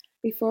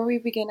Before we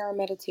begin our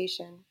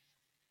meditation,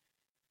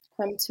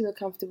 come to a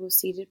comfortable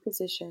seated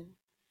position,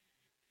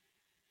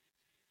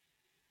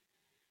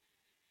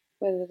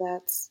 whether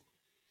that's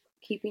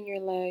keeping your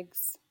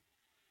legs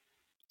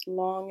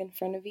long in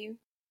front of you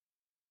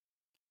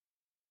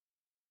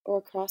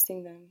or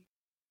crossing them.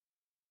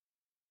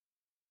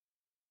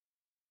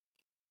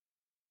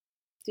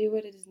 Do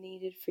what is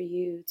needed for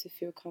you to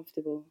feel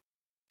comfortable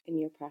in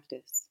your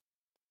practice.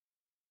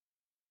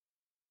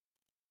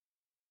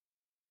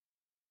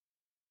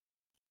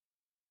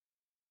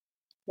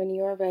 When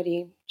you are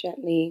ready,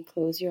 gently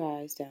close your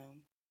eyes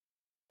down,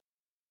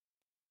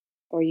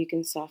 or you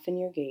can soften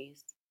your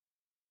gaze.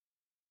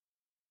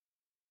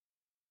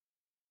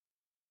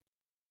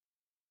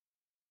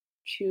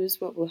 Choose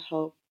what will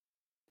help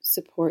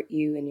support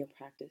you in your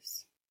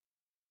practice.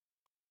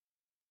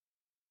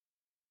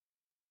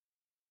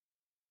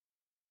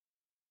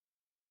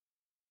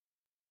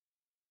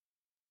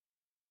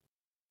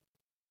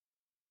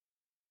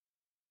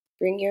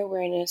 Bring your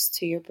awareness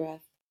to your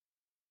breath.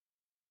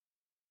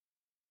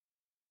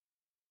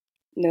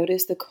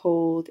 Notice the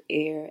cold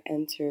air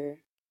enter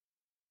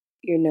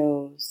your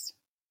nose,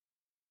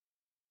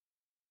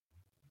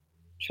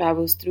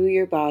 travels through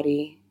your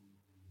body,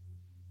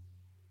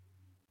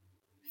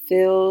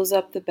 fills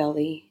up the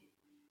belly,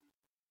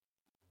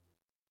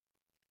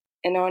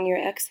 and on your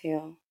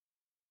exhale,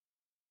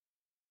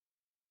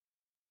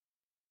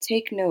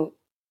 take note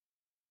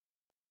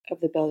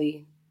of the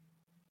belly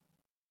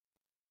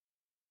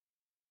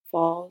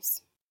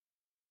falls,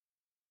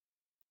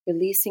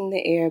 releasing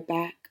the air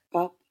back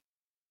up,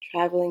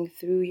 traveling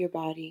through your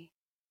body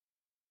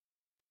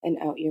and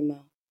out your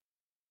mouth.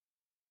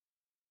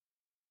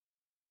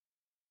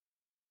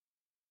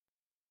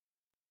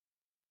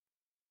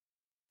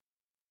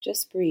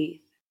 Just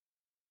breathe.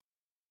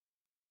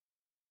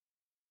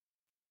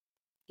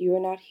 You are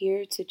not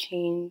here to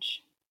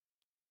change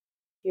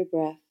your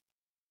breath.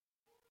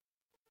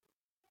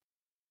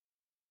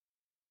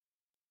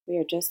 We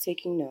are just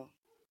taking note.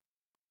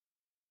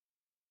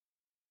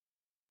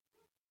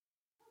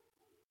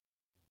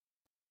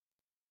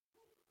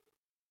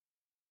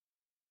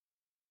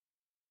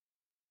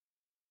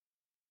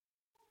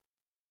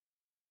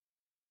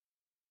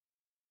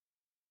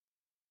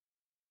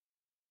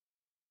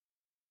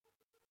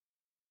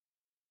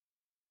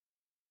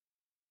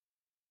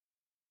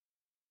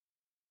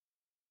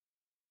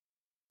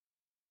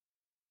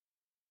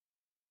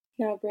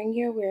 Now bring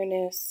your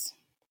awareness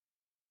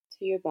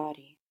to your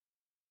body.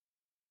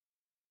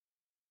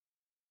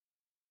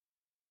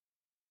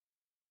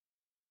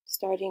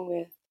 Starting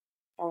with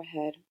our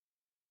head.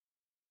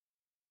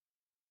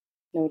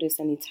 Notice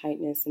any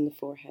tightness in the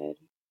forehead,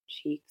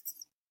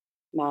 cheeks,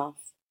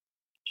 mouth,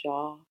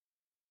 jaw.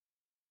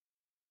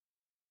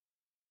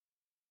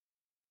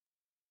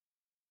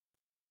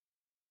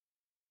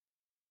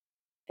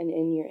 And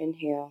in your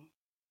inhale,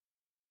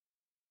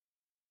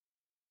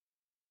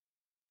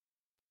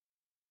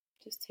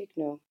 just take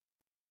note.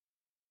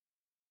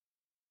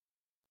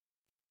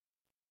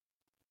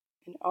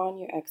 And on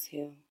your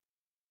exhale,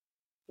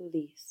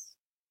 release.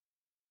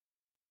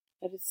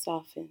 Let it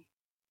soften.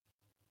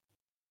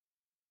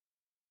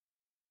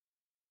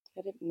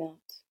 Let it melt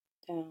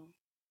down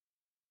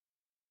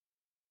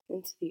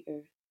into the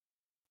earth.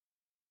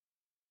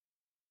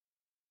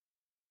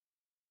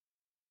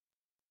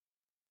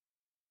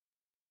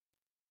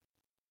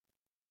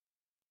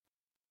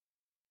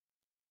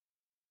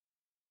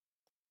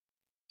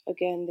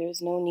 Again,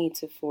 there's no need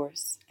to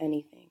force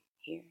anything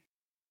here.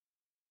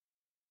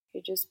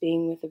 You're just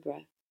being with the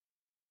breath.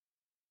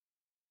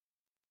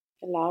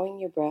 Allowing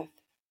your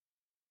breath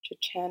to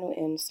channel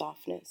in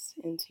softness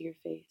into your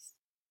face,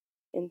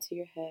 into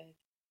your head,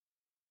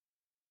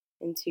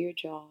 into your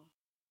jaw,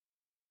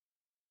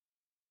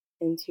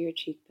 into your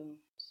cheekbones.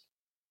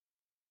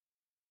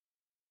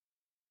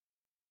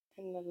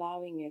 And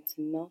allowing it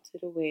to melt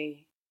it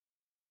away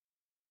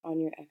on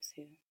your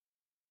exhale.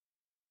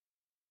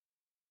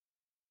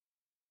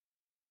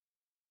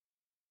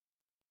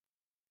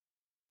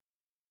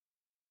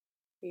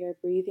 We are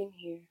breathing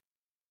here.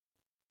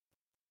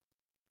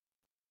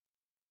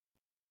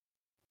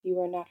 You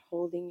are not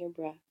holding your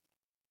breath,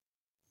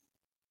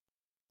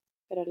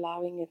 but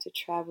allowing it to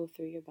travel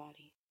through your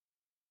body.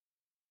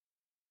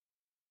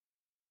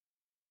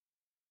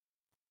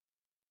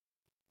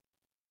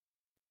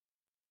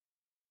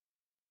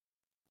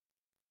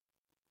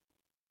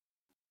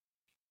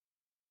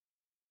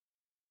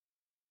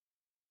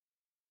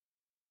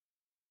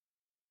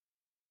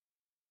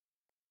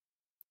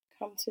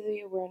 Come to the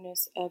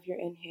awareness of your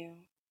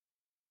inhale,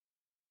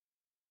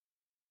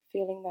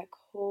 feeling that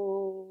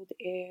cold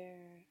air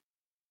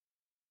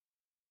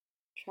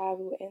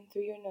travel in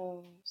through your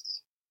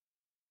nose,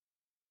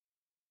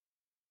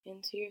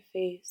 into your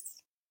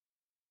face,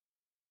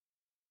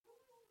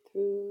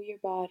 through your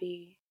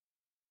body,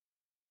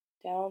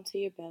 down to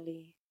your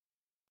belly,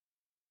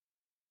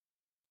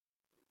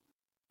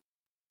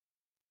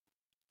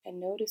 and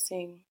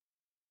noticing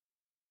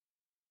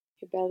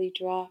your belly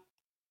drop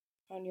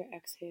on your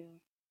exhale,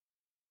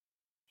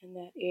 and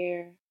that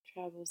air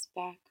travels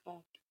back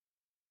up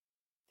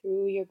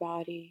through your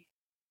body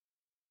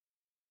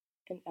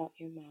and out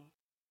your mouth.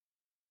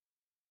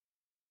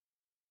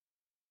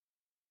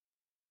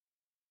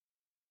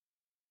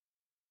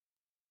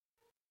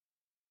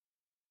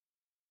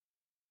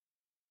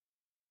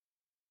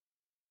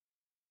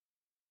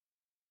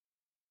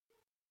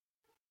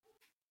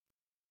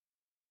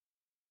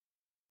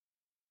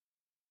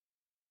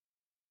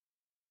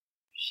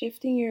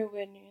 Shifting your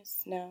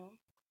awareness now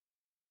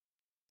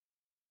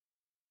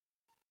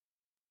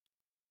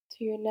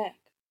to your neck.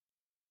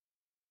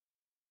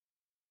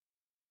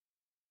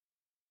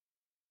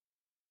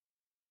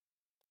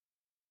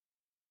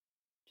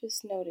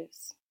 Just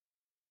notice,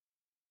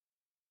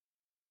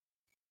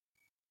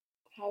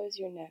 how is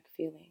your neck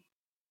feeling?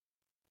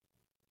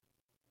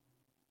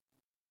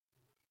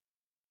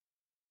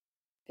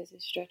 Is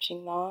it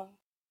stretching long?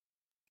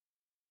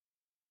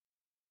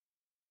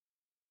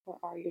 Or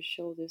are your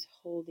shoulders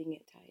holding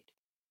it tight?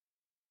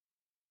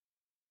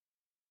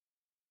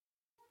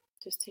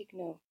 Just take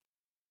note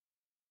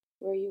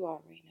where you are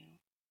right now.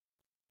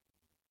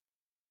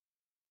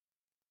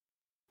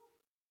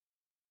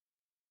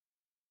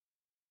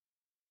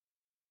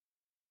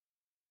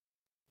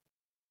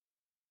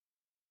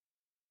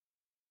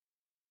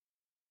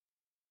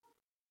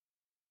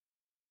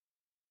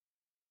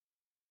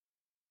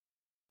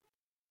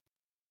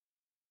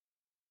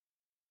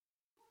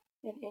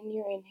 And in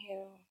your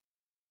inhale,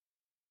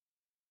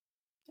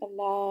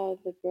 allow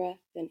the breath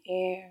and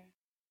air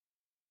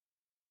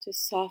to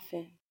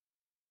soften,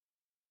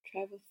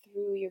 travel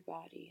through your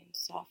body and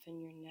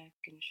soften your neck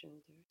and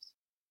shoulders.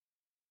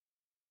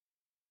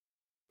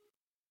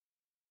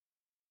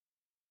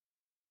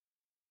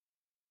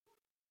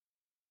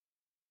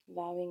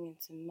 Allowing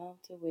it to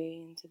melt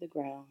away into the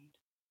ground.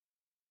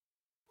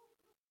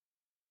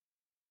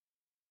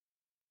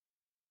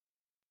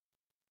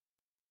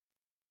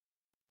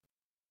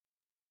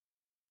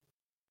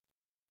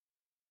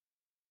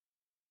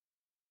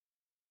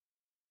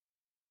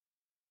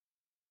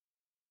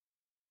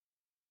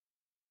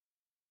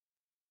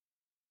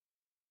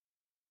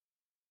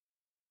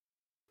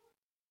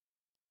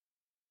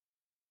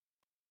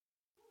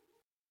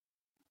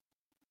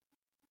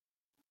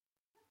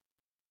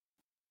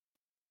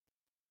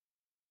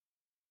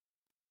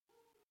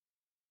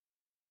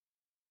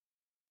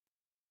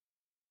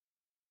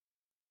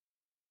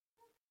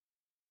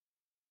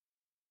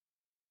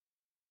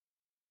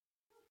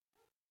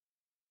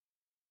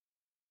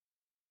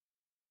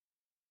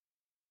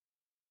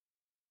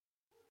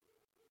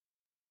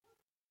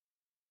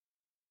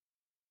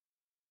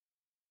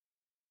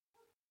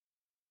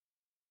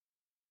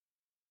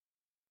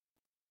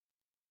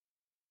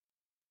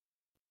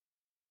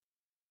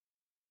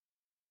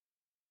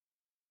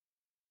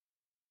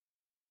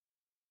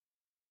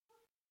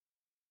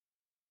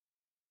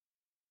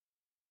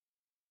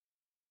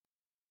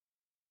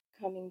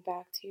 Coming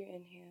back to your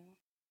inhale.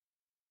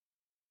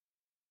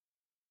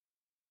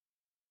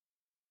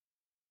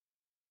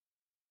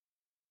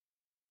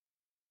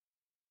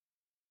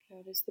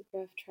 Notice the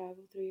breath travel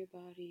through your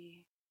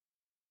body,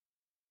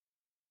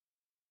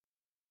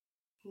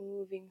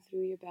 moving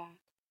through your back,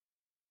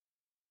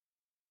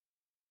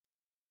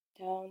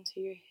 down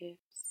to your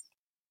hips,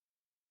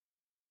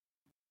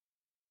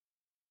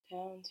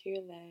 down to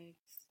your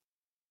legs,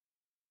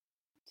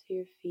 to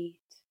your feet.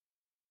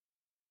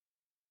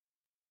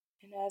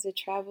 And as it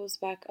travels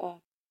back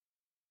up,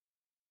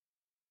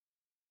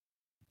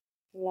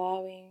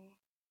 allowing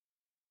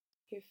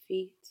your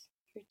feet,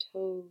 your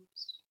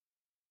toes,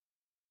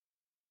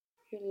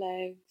 your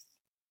legs,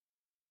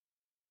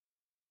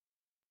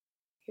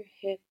 your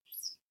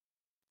hips,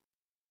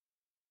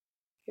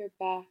 your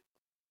back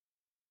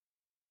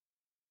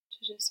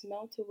to just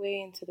melt away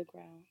into the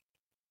ground.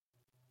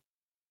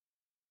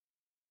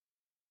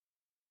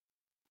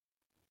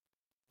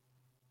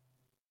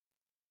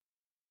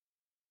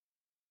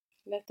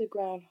 Let the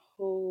ground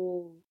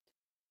hold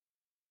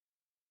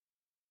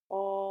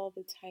all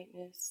the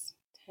tightness,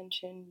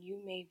 tension you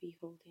may be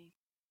holding.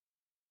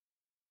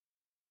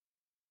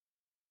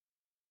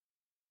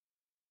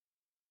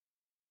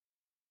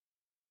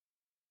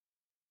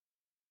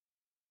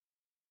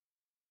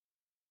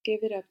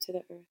 Give it up to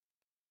the earth.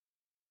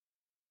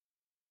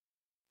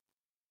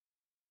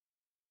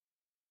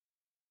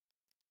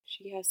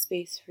 She has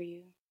space for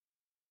you.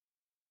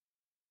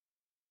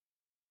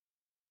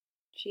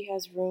 She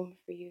has room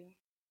for you.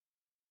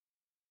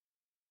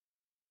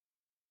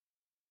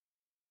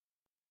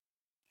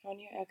 On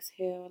your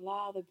exhale,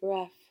 allow the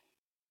breath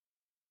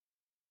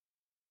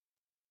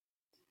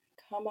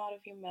to come out of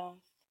your mouth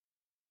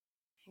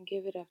and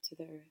give it up to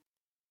the earth.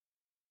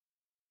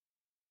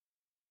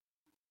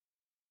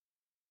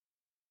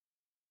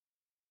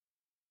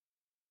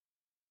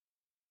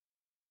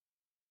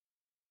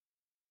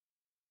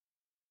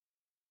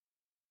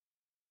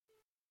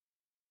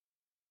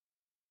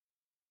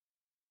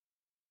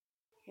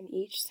 And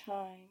each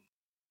time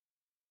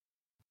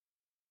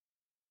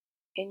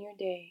in your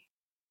day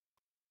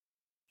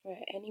or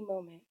at any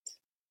moment,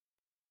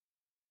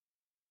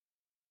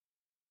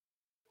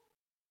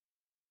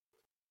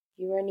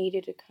 you are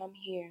needed to come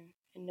here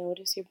and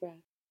notice your breath.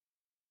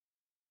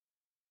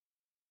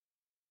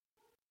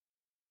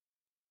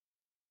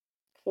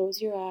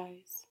 Close your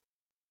eyes.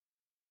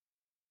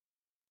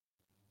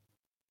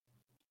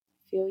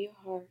 Feel your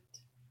heart.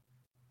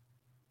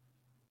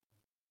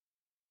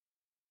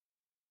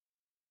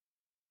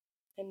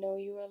 And know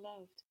you are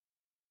loved.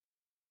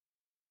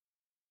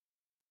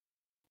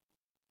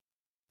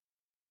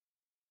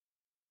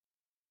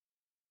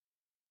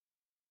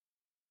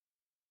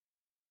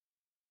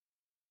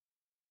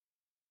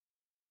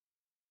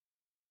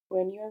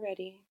 When you are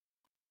ready,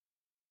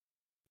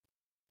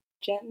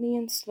 gently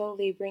and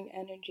slowly bring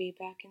energy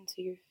back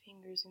into your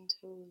fingers and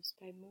toes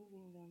by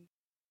moving them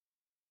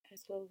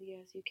as slowly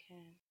as you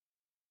can.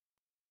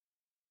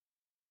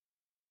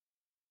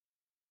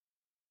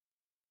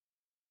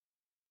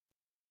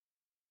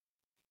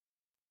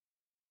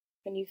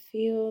 When you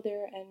feel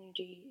their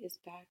energy is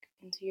back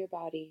into your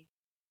body,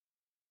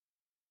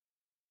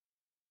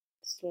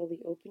 slowly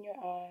open your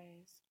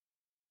eyes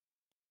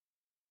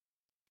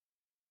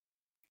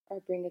or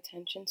bring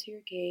attention to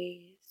your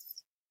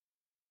gaze.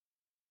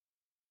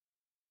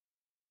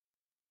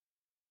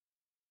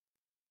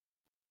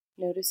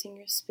 Noticing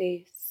your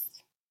space.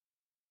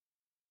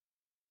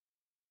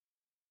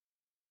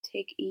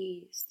 Take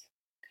ease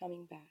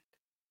coming back.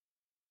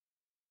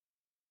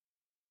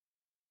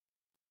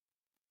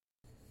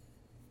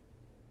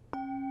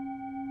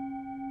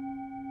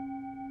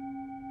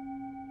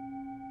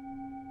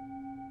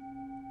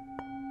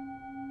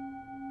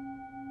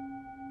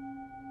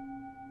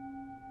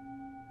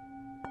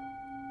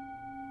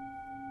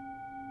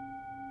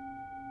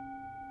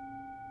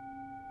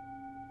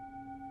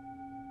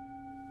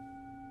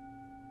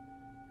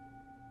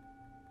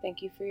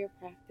 Thank you for your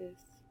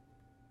practice.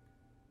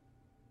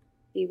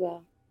 Be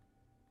well.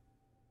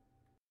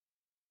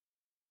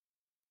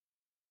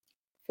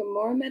 For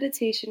more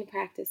meditation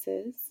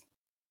practices,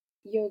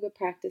 yoga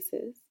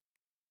practices,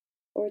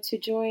 or to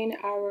join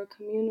our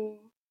communal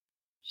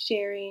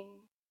sharing,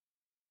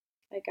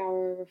 like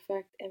our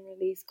reflect and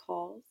release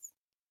calls,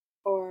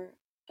 or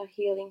a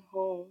healing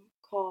home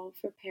call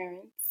for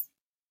parents,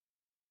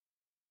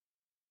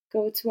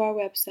 go to our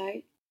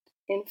website,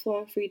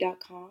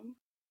 influentfree.com,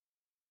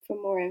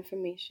 for more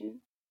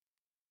information,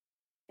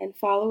 and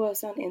follow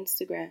us on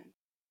Instagram.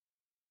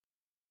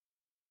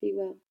 Be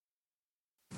well.